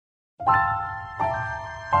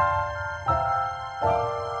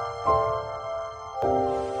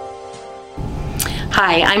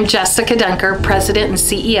Hi, I'm Jessica Dunker, President and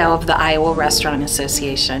CEO of the Iowa Restaurant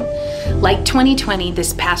Association. Like 2020,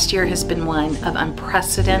 this past year has been one of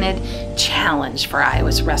unprecedented challenge for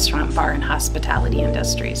Iowa's restaurant, bar, and hospitality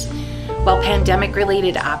industries. While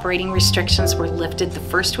pandemic-related operating restrictions were lifted the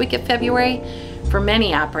first week of February, for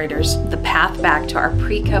many operators, the path back to our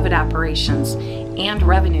pre-COVID operations and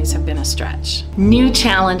revenues have been a stretch. New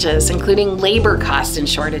challenges, including labor costs and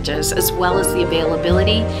shortages, as well as the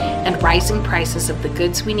availability and rising prices of the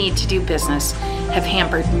goods we need to do business, have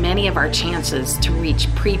hampered many of our chances to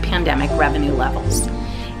reach pre-pandemic revenue levels.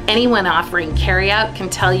 Anyone offering carryout can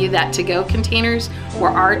tell you that to-go containers were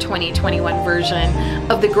our 2021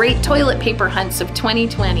 version of the great toilet paper hunts of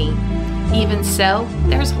 2020. Even so,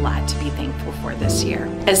 there's a lot to be thankful for this year.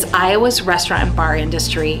 As Iowa's restaurant and bar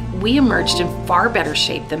industry, we emerged in far better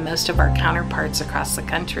shape than most of our counterparts across the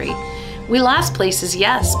country. We lost places,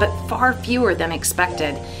 yes, but far fewer than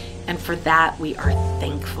expected, and for that we are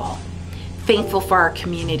thankful. Thankful for our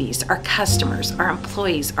communities, our customers, our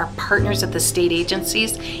employees, our partners at the state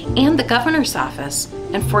agencies, and the governor's office,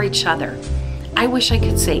 and for each other. I wish I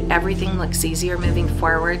could say everything looks easier moving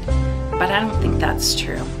forward, but I don't think that's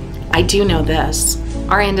true. I do know this: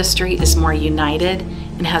 our industry is more united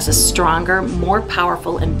and has a stronger, more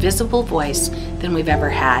powerful and visible voice than we've ever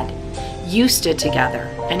had. You stood together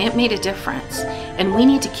and it made a difference, and we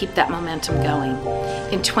need to keep that momentum going.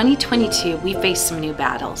 In 2022, we face some new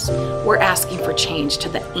battles. We're asking for change to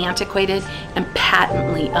the antiquated and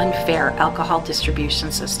patently unfair alcohol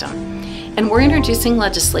distribution system. And we're introducing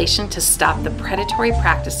legislation to stop the predatory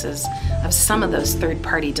practices of some of those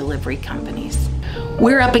third-party delivery companies.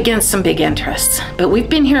 We're up against some big interests, but we've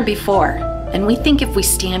been here before, and we think if we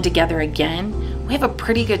stand together again, we have a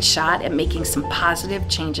pretty good shot at making some positive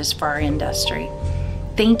changes for our industry.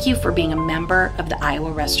 Thank you for being a member of the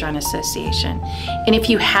Iowa Restaurant Association. And if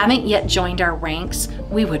you haven't yet joined our ranks,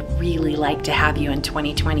 we would really like to have you in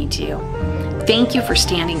 2022. Thank you for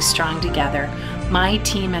standing strong together. My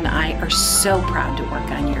team and I are so proud to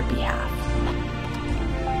work on your behalf.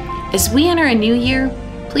 As we enter a new year,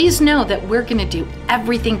 please know that we're going to do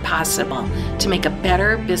everything possible to make a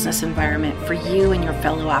better business environment for you and your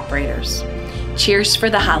fellow operators. Cheers for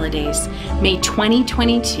the holidays. May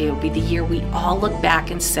 2022 be the year we all look back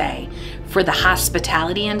and say, for the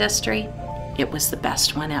hospitality industry, it was the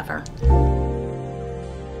best one ever.